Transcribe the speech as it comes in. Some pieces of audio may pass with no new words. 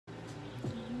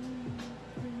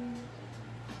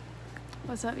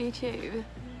What's up, YouTube?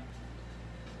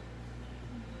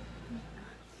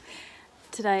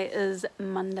 Today is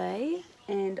Monday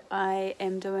and I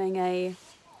am doing a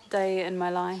day in my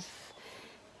life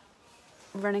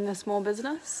running a small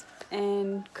business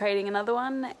and creating another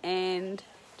one and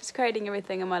just creating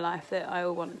everything in my life that I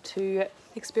want to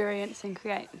experience and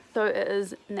create. So it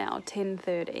is now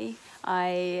 10:30.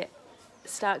 I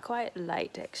start quite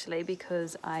late actually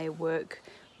because I work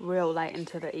real late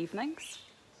into the evenings.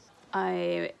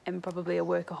 I am probably a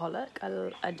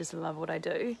workaholic. I just love what I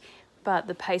do, but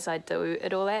the pace I do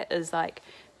it all at is like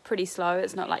pretty slow.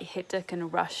 It's not like hectic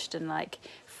and rushed and like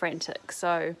frantic.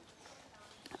 So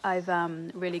I've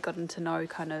really gotten to know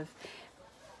kind of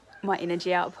my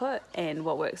energy output and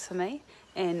what works for me.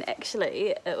 And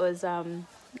actually it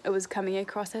was coming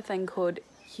across a thing called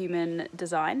human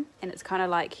design, and it's kind of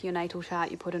like your natal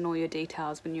chart. You put in all your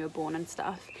details when you were born and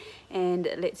stuff, and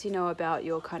it lets you know about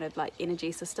your kind of like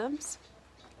energy systems.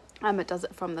 It does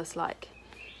it from this like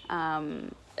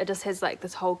it just has like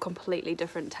this whole completely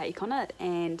different take on it,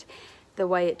 and the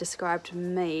way it described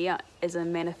me as a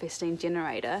manifesting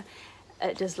generator,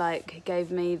 it just like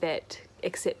gave me that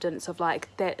acceptance of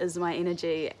like that is my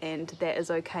energy and that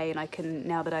is okay, and I can,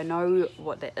 now that I know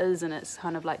what that is and it's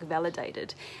kind of like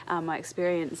validated my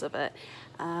experience of it,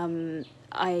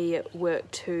 I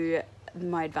work to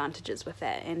my advantages with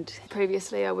that. And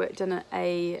previously I worked in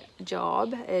a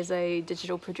job as a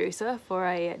digital producer for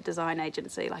a design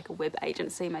agency, like a web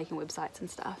agency, making websites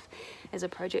and stuff, as a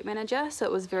project manager. So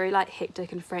it was very like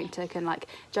hectic and frantic and like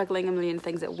juggling a million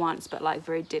things at once, but like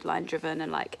very deadline driven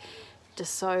and like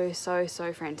just so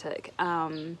frantic.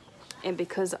 And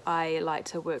because I like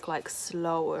to work like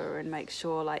slower and make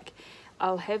sure like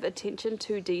I'll have attention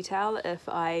to detail if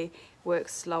I work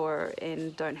slower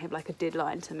and don't have like a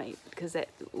deadline to meet, because that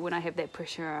when I have that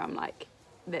pressure, I'm like,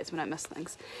 that's when I miss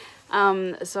things.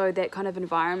 So that kind of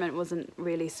environment wasn't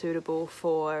really suitable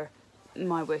for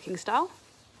my working style,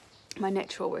 my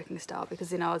natural working style,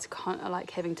 because then I was kind of like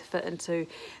having to fit into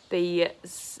be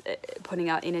putting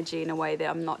out energy in a way that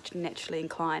I'm not naturally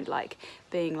inclined, like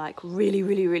being like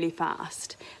really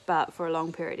fast but for a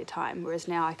long period of time, whereas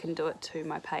now I can do it to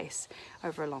my pace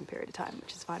over a long period of time,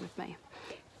 which is fine with me.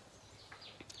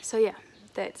 So yeah,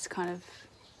 that's kind of,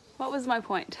 what was my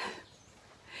point?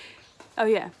 Oh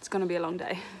yeah, it's gonna be a long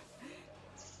day.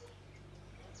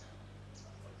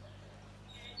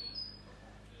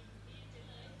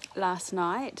 Last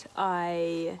night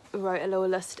I wrote a little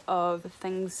list of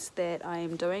things that I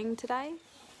am doing today.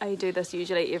 I do this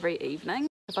usually every evening.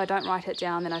 If I don't write it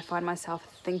down, then I find myself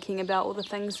thinking about all the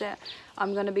things that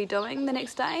I'm going to be doing the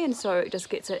next day, and so it just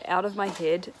gets it out of my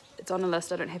head. It's on a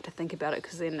list, I don't have to think about it,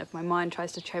 because then if my mind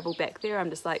tries to travel back there, I'm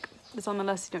just like, it's on the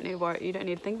list, you don't need to worry, you don't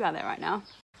need to think about that right now.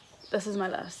 This is my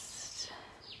list.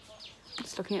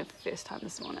 Just looking at it for the first time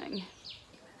this morning.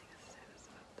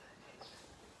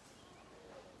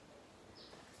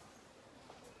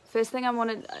 First thing I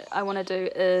want to do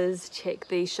is check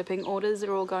the shipping orders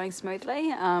are all going smoothly.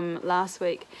 Last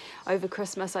week over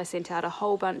Christmas I sent out a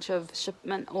whole bunch of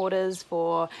shipment orders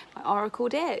for my Oracle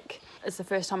deck. It's the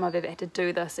first time I've ever had to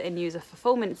do this and use a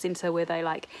fulfillment center where they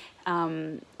like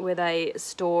where they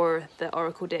store the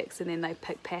Oracle decks and then they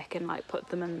pack and like put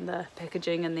them in the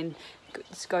packaging and then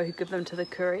just go give them to the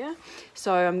courier.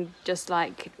 So I'm just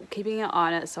like keeping an eye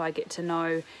on it so I get to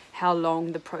know how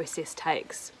long the process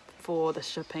takes for the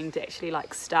shipping to actually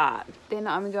like start. Then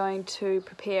I'm going to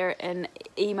prepare an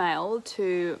email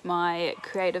to my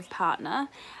creative partner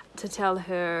to tell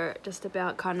her just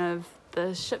about kind of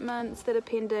the shipments that are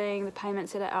pending, the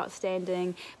payments that are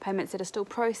outstanding, payments that are still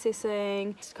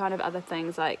processing, just kind of other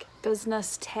things like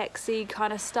business taxi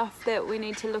kind of stuff that we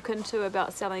need to look into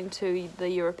about selling to the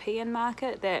European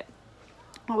market that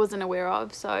I wasn't aware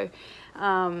of. So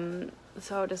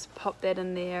I'll just pop that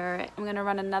in there. I'm going to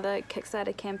run another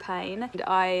Kickstarter campaign. And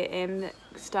I am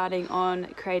starting on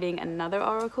creating another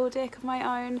Oracle deck of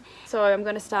my own. So I'm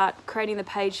going to start creating the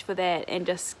page for that and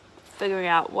just figuring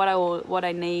out what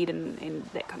I need and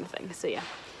that kind of thing. So yeah.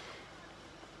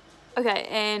 Okay,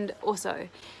 and also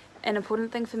an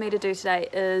important thing for me to do today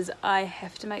is I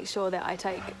have to make sure that I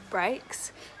take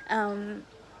breaks.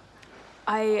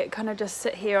 I kind of just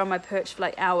sit here on my perch for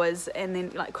like hours and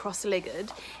then like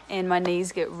cross-legged, and my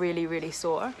knees get really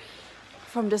sore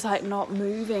from just like not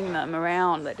moving them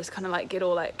around. They just kind of like get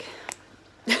all like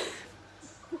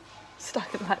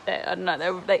stuck in like that. I don't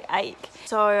know, they ache.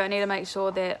 So I need to make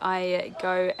sure that I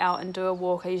go out and do a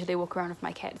walk. I usually walk around with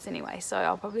my cats anyway, so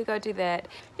I'll probably go do that.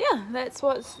 Yeah, that's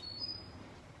what's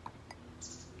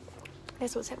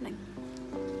happening.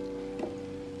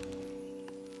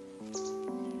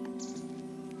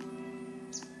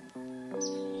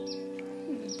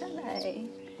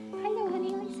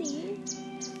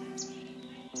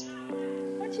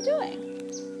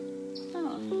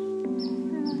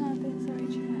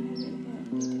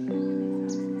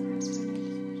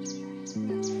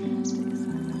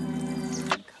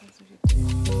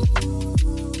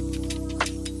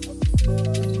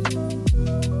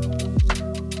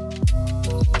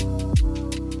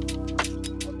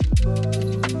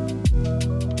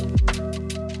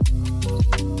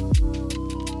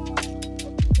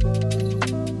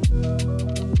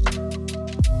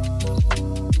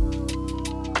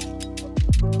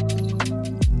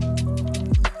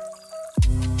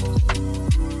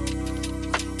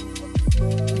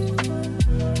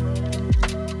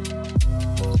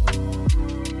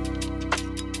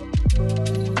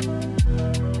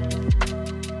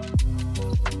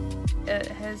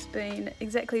 in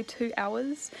exactly 2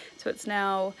 hours. So it's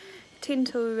now 10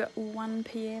 to 1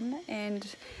 p.m.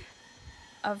 and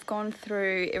I've gone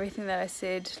through everything that I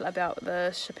said about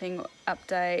the shipping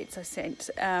updates. I sent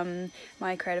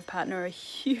my creative partner a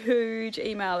huge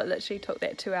email. It literally took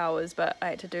that 2 hours, but I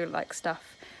had to do like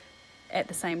stuff at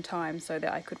the same time so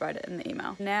that I could write it in the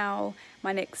email. Now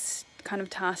my next kind of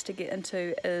task to get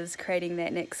into is creating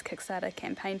that next Kickstarter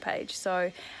campaign page.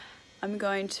 So I'm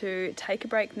going to take a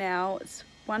break now. It's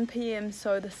 1 p.m.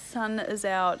 so the sun is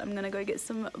out. I'm gonna go get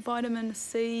some vitamin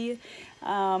C,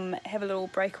 have a little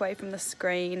breakaway from the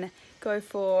screen, go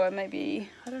for maybe,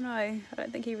 I don't know, I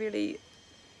don't think he really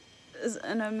is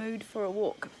in a mood for a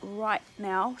walk right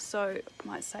now, so I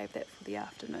might save that for the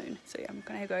afternoon. So yeah, I'm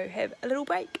gonna go have a little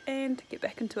break and get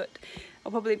back into it.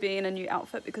 I'll probably be in a new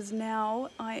outfit because now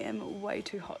I am way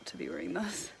too hot to be wearing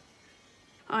this.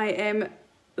 I am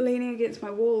leaning against my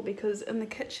wall because in the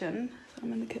kitchen,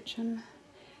 I'm in the kitchen,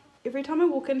 every time I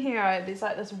walk in here there's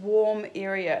like this warm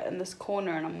area in this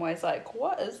corner and I'm always like,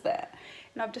 what is that?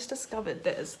 And I've just discovered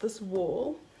that it's this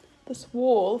wall. This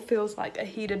wall feels like a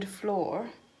heated floor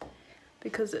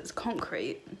because it's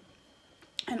concrete,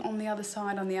 and on the other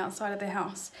side, on the outside of the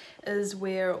house, is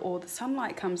where all the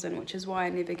sunlight comes in, which is why I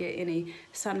never get any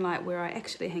sunlight where I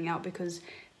actually hang out, because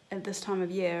at this time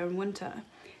of year in winter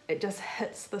it just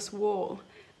hits this wall,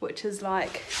 which is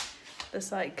like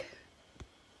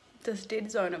this dead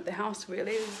zone of the house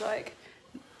really. It's like,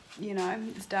 you know,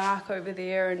 it's dark over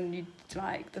there and you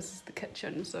like, this is the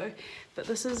kitchen. So but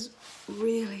this is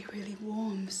really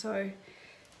warm, so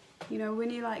you know, when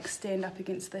you like stand up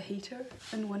against the heater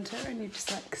in winter and you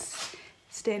just like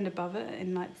stand above it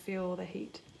and like feel the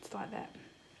heat, it's like that.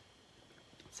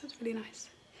 So it's really nice.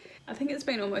 I think it's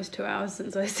been almost 2 hours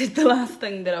since I said the last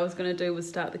thing that I was going to do was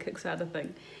start the Kickstarter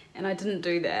thing, and I didn't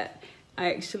do that.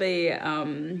 I actually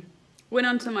went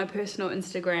onto my personal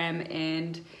Instagram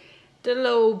and did a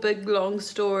little big long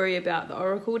story about the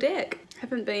Oracle deck.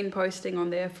 Haven't been posting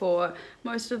on there for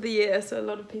most of the year, so a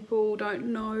lot of people don't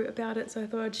know about it, so I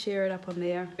thought I'd share it up on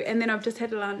there. And then I've just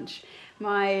had lunch.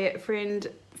 My friend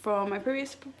from my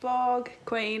previous blog,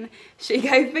 Queen, she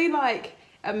gave me like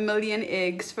 1 million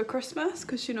eggs for Christmas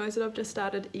because she knows that I've just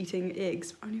started eating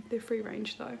eggs, only if they're free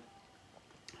range though.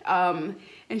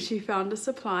 And she found a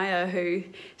supplier who,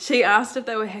 she asked if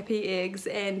they were happy eggs,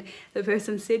 and the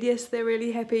person said yes, they're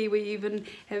really happy. We even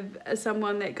have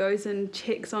someone that goes and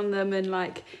checks on them and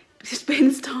like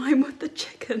spends time with the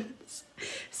chickens.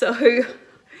 So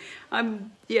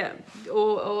I'm, yeah,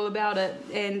 all about it.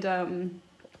 And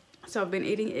so I've been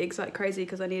eating eggs like crazy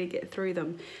because I need to get through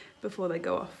them before they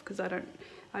go off, because I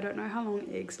don't know how long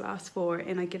eggs last for,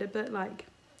 and I get a bit like,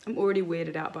 I'm already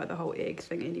weirded out by the whole egg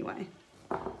thing anyway.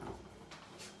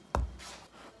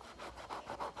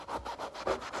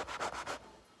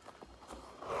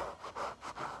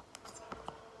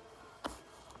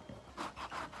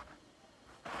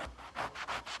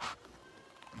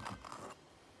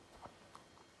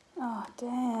 Oh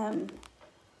damn,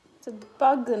 it's a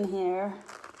bug in here.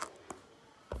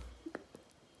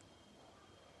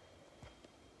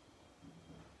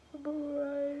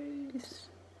 Gross.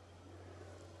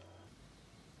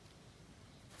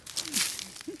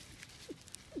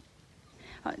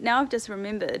 Now I've just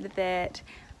remembered that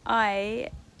I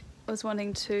was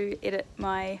wanting to edit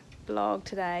my blog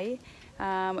today,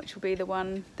 which will be the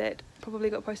one that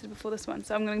probably got posted before this one.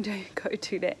 So I'm going to go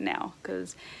do that now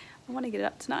because I want to get it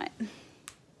up tonight.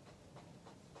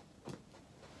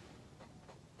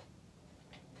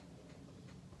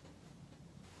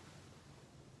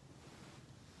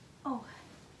 Oh,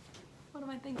 what am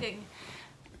I thinking?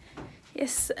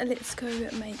 Yes, let's go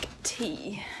make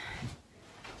tea.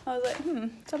 I was like,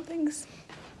 something's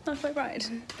not quite right.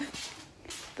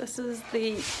 This is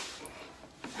the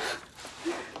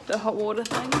hot water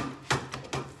thing.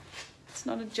 It's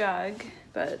not a jug,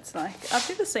 but it's like, I've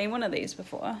never seen one of these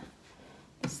before.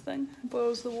 This thing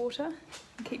boils the water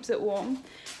and keeps it warm.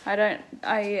 I don't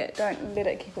let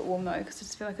it keep it warm though, because I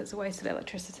just feel like it's a waste of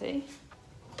electricity.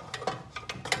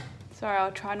 Sorry,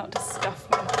 I'll try not to scuff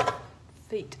my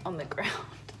feet on the ground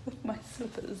with my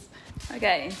slippers.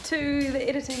 Okay, to the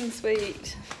editing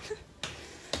suite.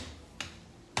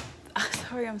 Oh,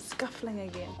 sorry, I'm scuffling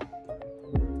again.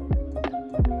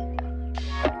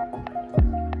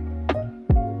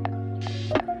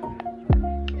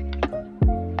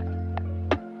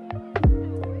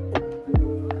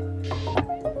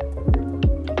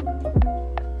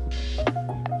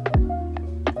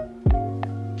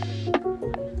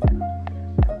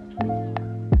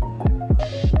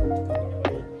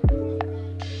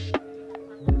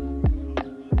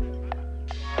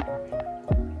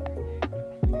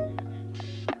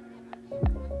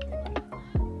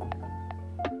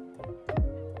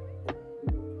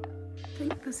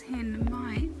 think this hen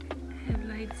might have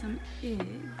laid some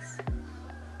eggs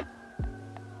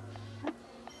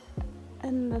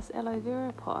in this aloe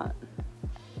vera pot.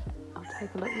 I'll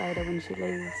take a look later when she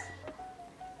leaves.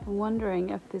 I'm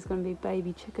wondering if there's going to be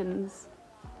baby chickens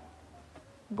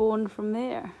born from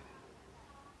there.